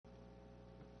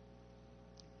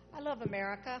I love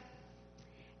America,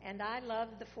 and I love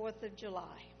the 4th of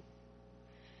July.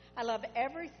 I love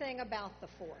everything about the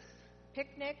 4th.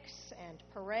 Picnics and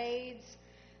parades,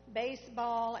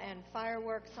 baseball and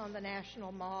fireworks on the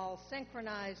National Mall,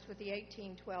 synchronized with the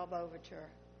 1812 Overture.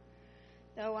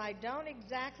 Though I don't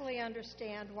exactly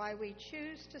understand why we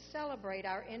choose to celebrate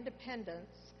our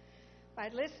independence by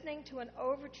listening to an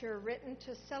overture written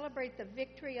to celebrate the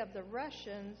victory of the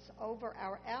Russians over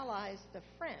our allies, the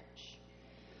French,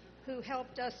 who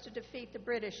helped us to defeat the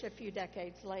British a few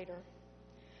decades later.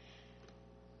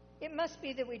 It must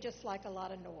be that we just like a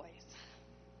lot of noise.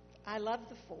 I love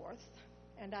the 4th,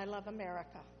 and I love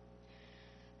America.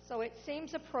 So it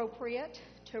seems appropriate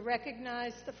to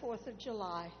recognize the 4th of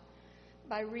July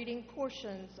by reading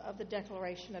portions of the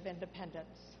Declaration of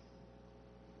Independence.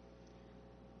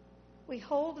 We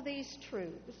hold these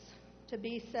truths to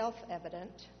be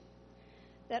self-evident,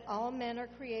 that all men are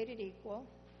created equal,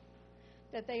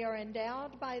 that they are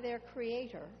endowed by their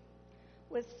Creator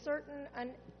with certain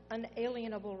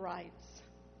unalienable rights,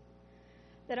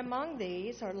 that among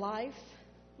these are life,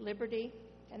 liberty,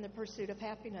 and the pursuit of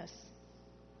happiness,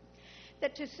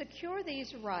 that to secure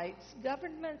these rights,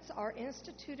 governments are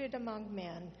instituted among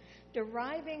men,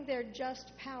 deriving their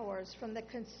just powers from the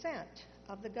consent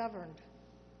of the governed,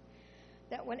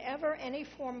 that whenever any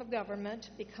form of government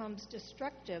becomes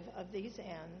destructive of these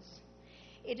ends,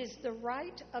 it is the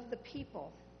right of the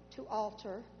people to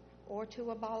alter or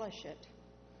to abolish it,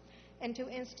 and to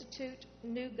institute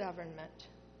new government,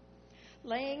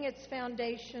 laying its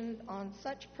foundation on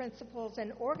such principles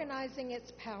and organizing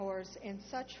its powers in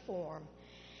such form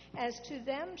as to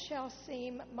them shall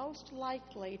seem most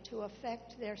likely to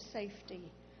affect their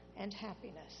safety and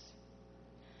happiness.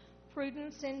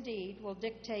 Prudence indeed will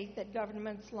dictate that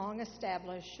governments long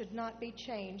established should not be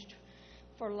changed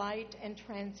for light and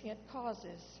transient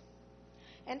causes.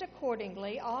 And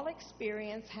accordingly, all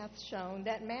experience hath shown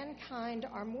that mankind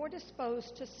are more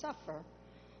disposed to suffer,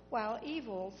 while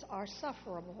evils are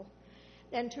sufferable,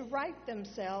 than to right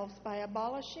themselves by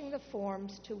abolishing the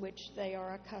forms to which they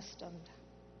are accustomed.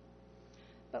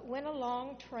 But when a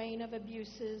long train of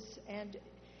abuses and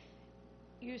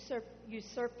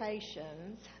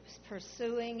usurpations,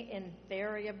 pursuing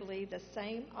invariably the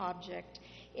same object,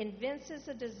 evinces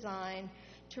a design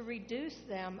to reduce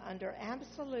them under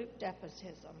absolute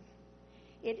despotism,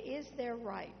 it is their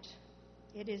right,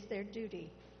 it is their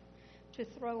duty to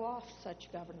throw off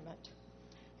such government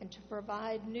and to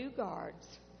provide new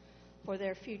guards for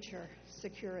their future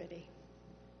security.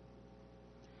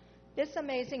 This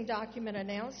amazing document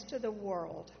announced to the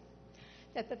world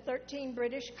that the 13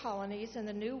 British colonies in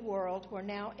the New World were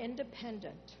now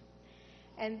independent,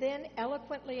 and then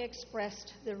eloquently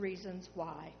expressed the reasons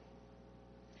why.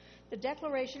 The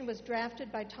Declaration was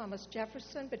drafted by Thomas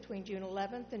Jefferson between June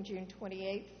 11th and June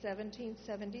 28th,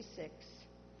 1776,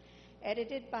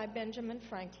 edited by Benjamin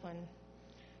Franklin,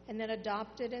 and then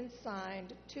adopted and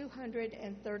signed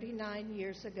 239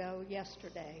 years ago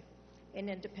yesterday in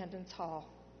Independence Hall.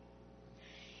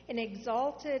 In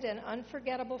exalted and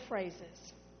unforgettable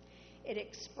phrases, it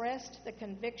expressed the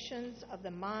convictions of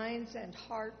the minds and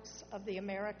hearts of the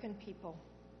American people.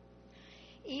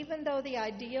 Even though the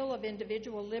ideal of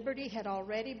individual liberty had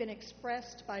already been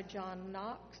expressed by John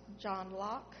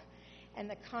Locke and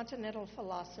the continental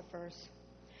philosophers,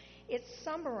 it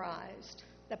summarized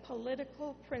the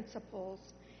political principles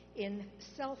in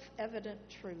self-evident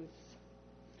truths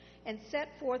and set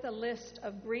forth a list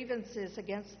of grievances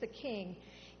against the king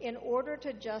in order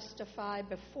to justify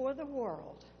before the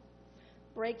world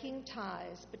breaking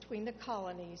ties between the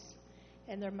colonies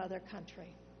and their mother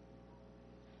country.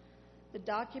 The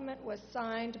document was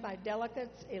signed by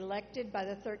delegates elected by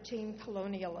the 13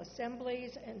 colonial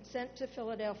assemblies and sent to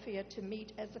Philadelphia to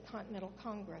meet as a Continental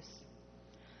Congress.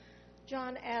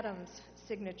 John Adams'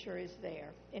 signature is there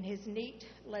in his neat,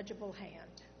 legible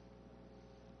hand.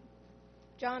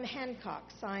 John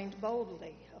Hancock signed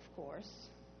boldly, of course.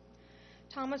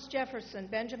 Thomas Jefferson,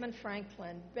 Benjamin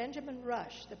Franklin, Benjamin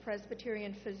Rush, the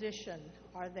Presbyterian physician,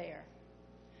 are there.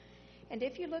 And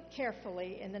if you look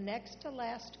carefully in the next to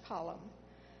last column,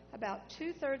 about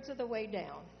 2/3 of the way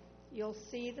down, you'll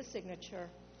see the signature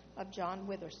of John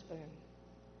Witherspoon.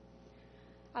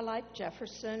 I like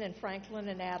Jefferson and Franklin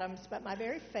and Adams, but my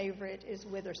very favorite is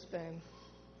Witherspoon.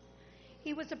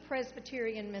 He was a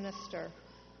Presbyterian minister,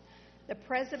 the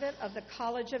president of the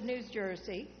College of New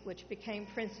Jersey, which became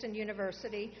Princeton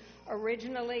University,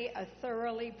 originally a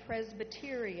thoroughly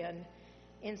Presbyterian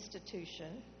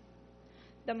institution,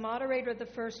 the moderator of the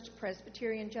First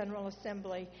Presbyterian General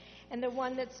Assembly, and the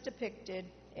one that's depicted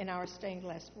in our stained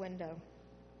glass window.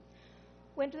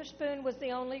 Witherspoon was the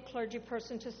only clergy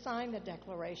person to sign the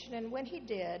Declaration, and when he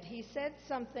did, he said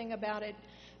something about it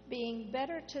being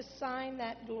better to sign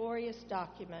that glorious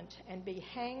document and be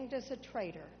hanged as a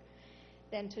traitor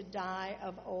than to die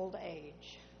of old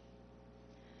age.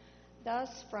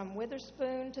 Thus, from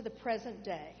Witherspoon to the present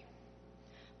day,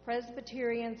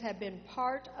 Presbyterians have been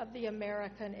part of the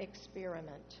American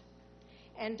experiment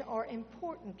and are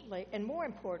more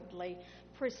importantly,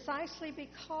 precisely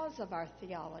because of our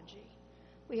theology,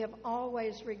 we have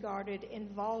always regarded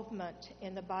involvement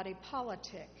in the body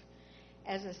politic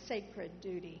as a sacred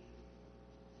duty.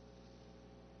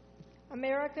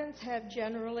 Americans have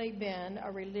generally been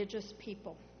a religious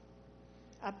people,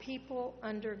 a people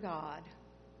under God,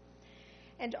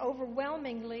 and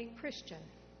overwhelmingly Christian.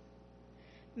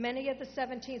 Many of the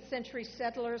 17th century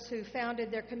settlers who founded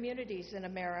their communities in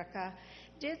America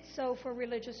did so for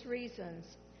religious reasons,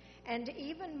 and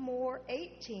even more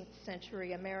 18th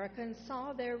century Americans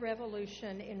saw their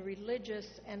revolution in religious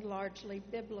and largely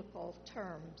biblical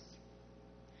terms.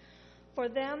 For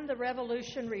them, the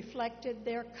revolution reflected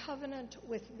their covenant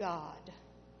with God,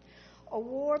 a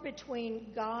war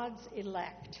between God's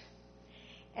elect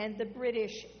and the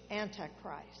British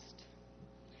Antichrist.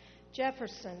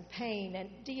 Jefferson, Paine, and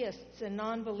deists and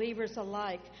non-believers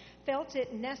alike felt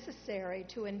it necessary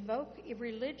to invoke a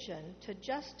religion to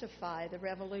justify the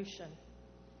revolution.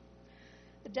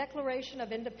 The Declaration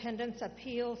of Independence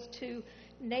appeals to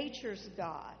nature's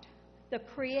God, the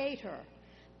Creator,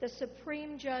 the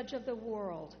supreme judge of the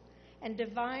world, and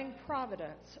divine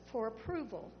providence for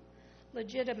approval,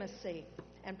 legitimacy,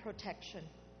 and protection.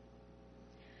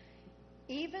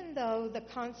 Even though the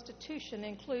Constitution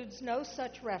includes no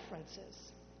such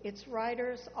references, its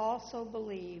writers also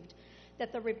believed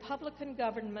that the Republican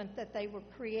government that they were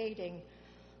creating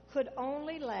could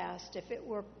only last if it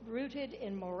were rooted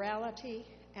in morality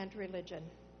and religion.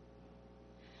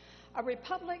 A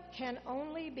republic can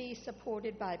only be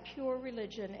supported by pure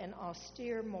religion and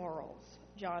austere morals,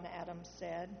 John Adams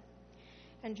said,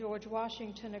 and George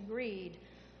Washington agreed.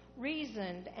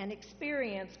 Reason and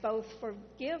experience both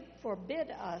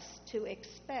forbid us to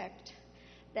expect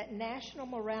that national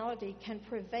morality can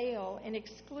prevail in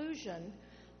exclusion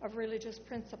of religious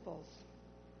principles.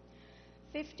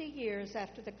 50 years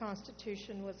after the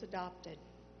Constitution was adopted,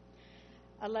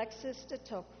 Alexis de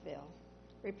Tocqueville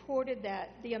reported that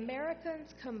the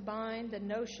Americans combined the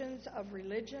notions of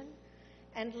religion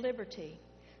and liberty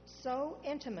so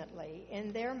intimately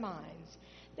in their minds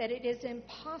that it is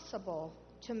impossible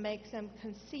to make them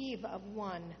conceive of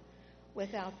one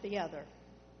without the other.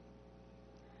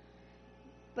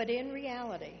 But in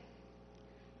reality,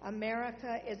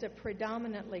 America is a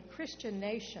predominantly Christian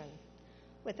nation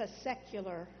with a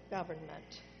secular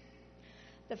government.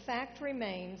 The fact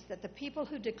remains that the people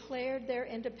who declared their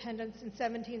independence in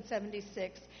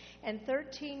 1776 and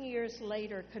 13 years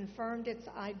later confirmed its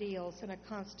ideals in a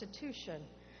constitution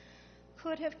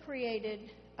could have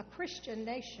created a Christian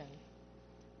nation,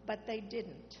 but they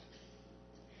didn't.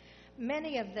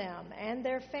 Many of them and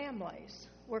their families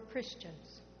were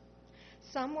Christians.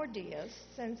 Some were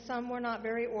deists, and some were not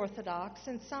very orthodox,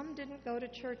 and some didn't go to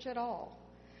church at all.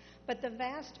 But the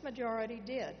vast majority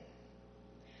did.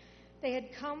 They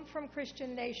had come from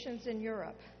Christian nations in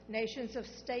Europe, nations of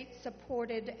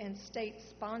state-supported and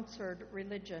state-sponsored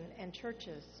religion and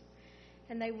churches,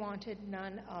 and they wanted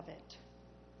none of it.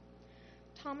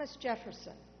 Thomas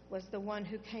Jefferson was the one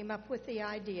who came up with the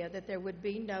idea that there would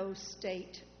be no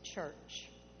state church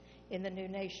in the new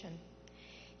nation.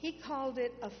 He called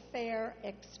it a fair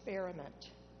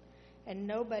experiment, and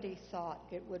nobody thought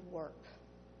it would work.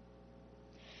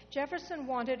 Jefferson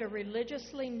wanted a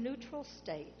religiously neutral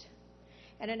state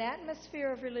and an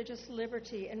atmosphere of religious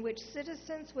liberty in which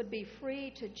citizens would be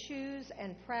free to choose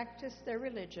and practice their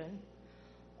religion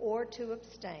or to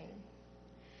abstain.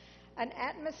 An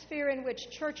atmosphere in which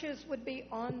churches would be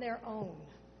on their own,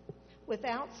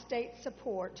 without state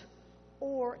support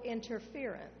or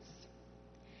interference.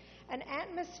 An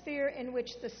atmosphere in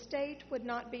which the state would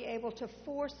not be able to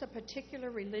force a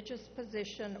particular religious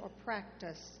position or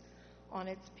practice on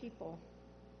its people.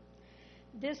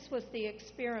 This was the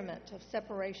experiment of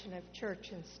separation of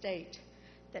church and state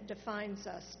that defines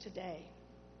us today.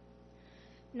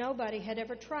 Nobody had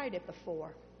ever tried it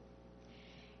before.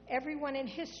 Everyone in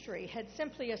history had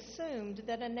simply assumed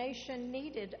that a nation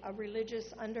needed a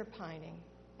religious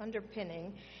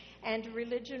underpinning, and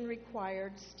religion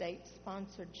required state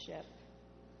sponsorship.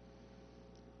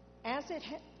 As it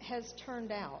has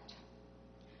turned out,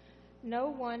 no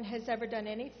one has ever done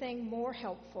anything more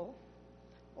helpful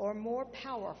or more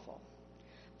powerful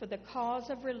for the cause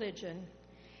of religion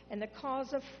and the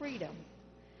cause of freedom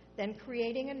than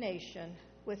creating a nation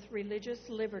with religious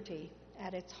liberty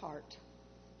at its heart.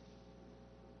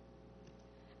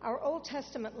 Our Old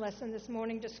Testament lesson this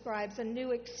morning describes a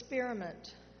new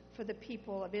experiment for the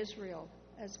people of Israel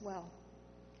as well.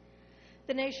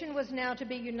 The nation was now to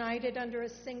be united under a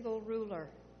single ruler,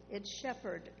 its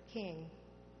shepherd king.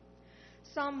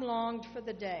 Some longed for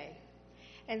the day,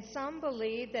 and some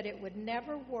believed that it would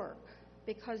never work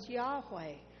because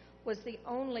Yahweh was the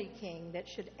only king that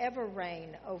should ever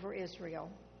reign over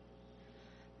Israel.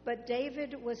 But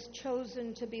David was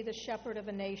chosen to be the shepherd of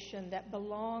a nation that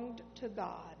belonged to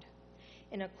God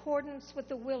in accordance with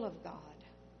the will of God.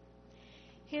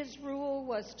 His rule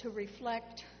was to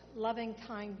reflect loving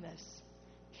kindness,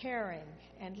 caring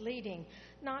and leading,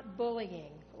 not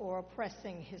bullying or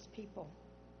oppressing his people.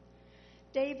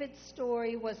 David's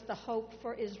story was the hope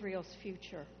for Israel's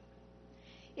future.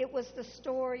 It was the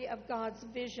story of God's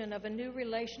vision of a new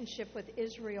relationship with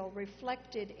Israel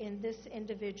reflected in this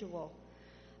individual,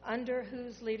 under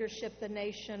whose leadership the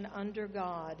nation under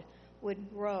God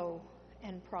would grow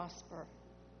and prosper.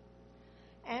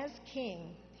 As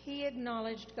king, he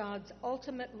acknowledged God's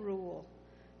ultimate rule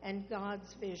and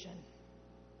God's vision.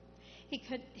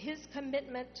 His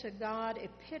commitment to God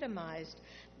epitomized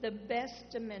the best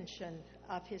dimension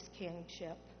of his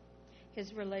kingship,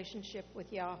 his relationship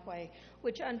with Yahweh,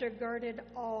 which undergirded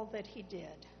all that he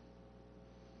did.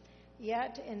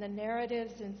 Yet, in the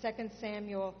narratives in 2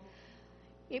 Samuel,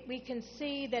 we can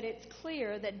see that it's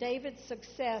clear that David's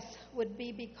success would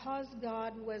be because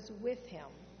God was with him,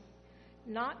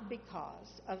 not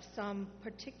because of some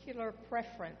particular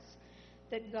preference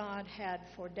that God had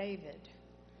for David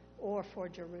or for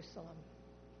Jerusalem.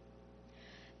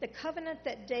 The covenant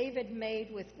that David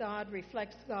made with God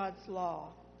reflects God's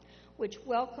law, which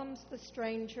welcomes the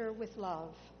stranger with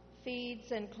love,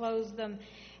 feeds and clothes them,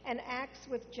 and acts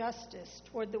with justice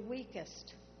toward the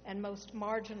weakest and most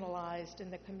marginalized in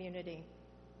the community.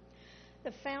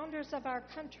 The founders of our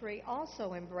country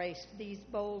also embraced these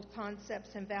bold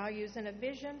concepts and values in a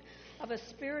vision of a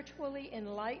spiritually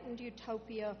enlightened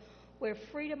utopia where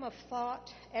freedom of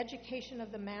thought, education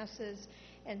of the masses,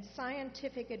 and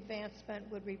scientific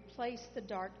advancement would replace the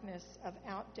darkness of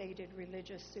outdated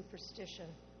religious superstition.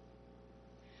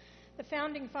 The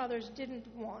Founding Fathers didn't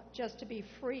want just to be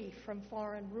free from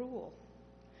foreign rule.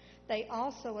 They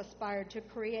also aspired to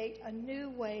create a new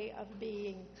way of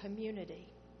being community.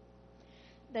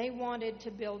 They wanted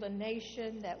to build a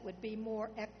nation that would be more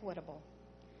equitable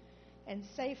and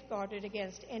safeguarded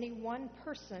against any one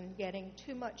person getting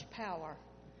too much power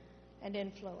and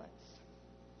influence.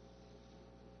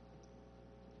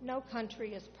 No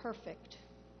country is perfect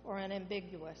or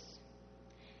unambiguous,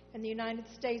 and the United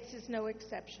States is no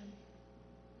exception.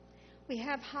 We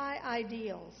have high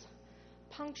ideals,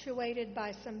 punctuated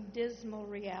by some dismal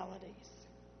realities.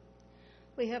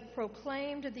 We have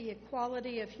proclaimed the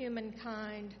equality of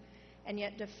humankind and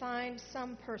yet defined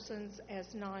some persons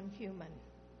as non-human,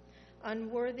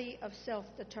 unworthy of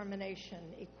self-determination,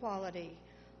 equality,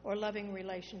 or loving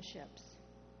relationships.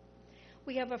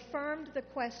 We have affirmed the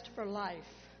quest for life,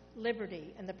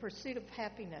 liberty, and the pursuit of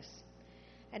happiness,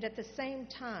 and at the same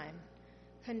time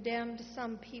condemned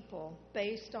some people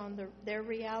based on their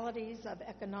realities of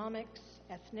economics,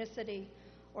 ethnicity,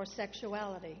 or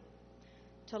sexuality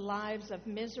to lives of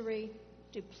misery,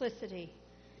 duplicity,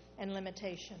 and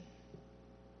limitation.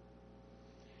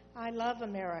 I love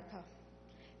America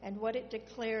and what it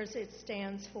declares it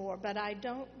stands for, but I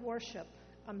don't worship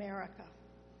America.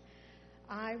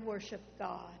 I worship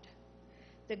God,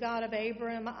 the God of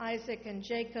Abraham, Isaac, and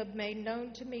Jacob, made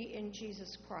known to me in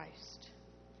Jesus Christ.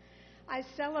 I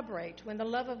celebrate when the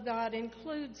love of God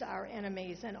includes our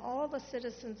enemies and all the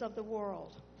citizens of the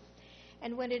world,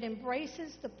 and when it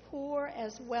embraces the poor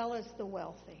as well as the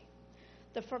wealthy,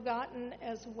 the forgotten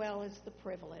as well as the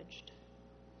privileged.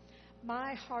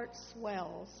 My heart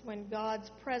swells when God's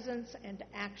presence and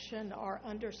action are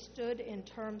understood in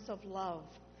terms of love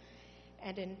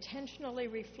and intentionally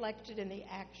reflected in the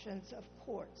actions of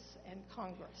courts and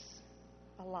Congress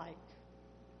alike.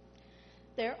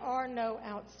 There are no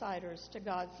outsiders to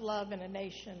God's love in a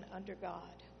nation under God.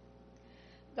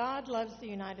 God loves the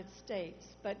United States,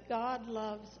 but God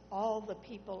loves all the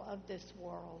people of this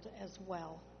world as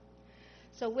well.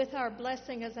 So with our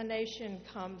blessing as a nation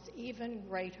comes even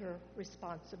greater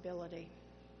responsibility.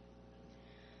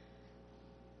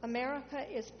 America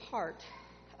is part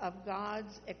of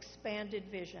God's expanded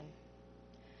vision,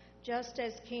 just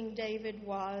as King David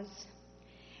was.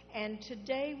 And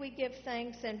today we give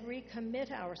thanks and recommit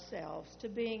ourselves to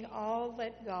being all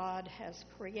that God has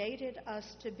created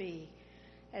us to be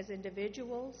as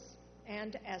individuals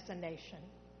and as a nation.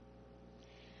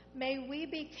 May we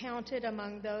be counted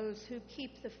among those who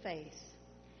keep the faith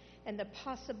and the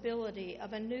possibility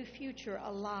of a new future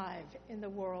alive in the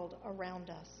world around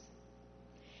us.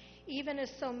 Even as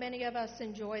so many of us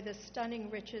enjoy the stunning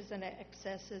riches and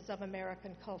excesses of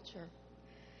American culture,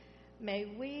 may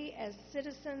we, as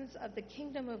citizens of the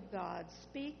kingdom of God,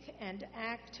 speak and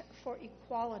act for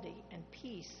equality and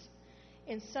peace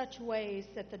in such ways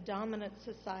that the dominant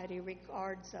society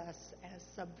regards us as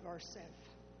subversive.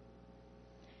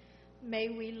 May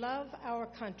we love our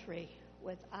country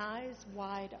with eyes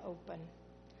wide open,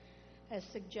 as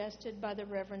suggested by the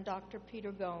Reverend Dr.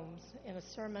 Peter Gomes in a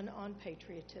sermon on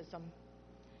patriotism.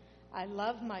 I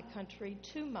love my country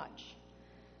too much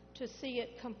to see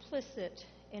it complicit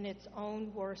in its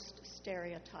own worst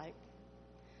stereotype: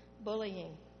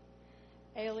 bullying,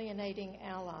 alienating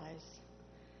allies,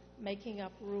 making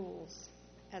up rules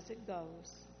as it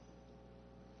goes.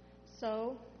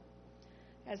 So,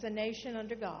 as a nation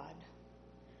under God,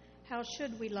 how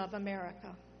should we love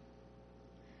America?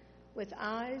 With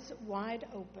eyes wide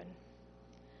open,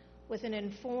 with an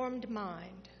informed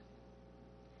mind,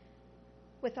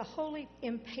 with a holy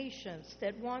impatience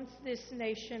that wants this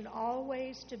nation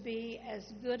always to be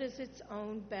as good as its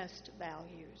own best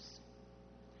values,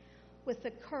 with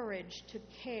the courage to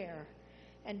care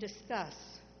and discuss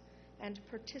and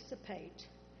participate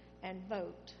and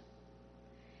vote,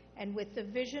 and with the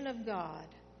vision of God,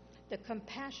 the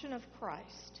compassion of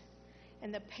Christ,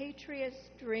 and the patriot's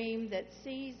dream that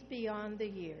sees beyond the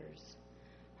years,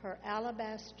 her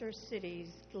alabaster cities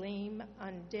gleam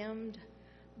undimmed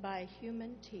by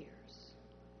human tears.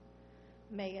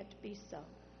 May it be so.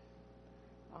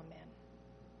 Amen.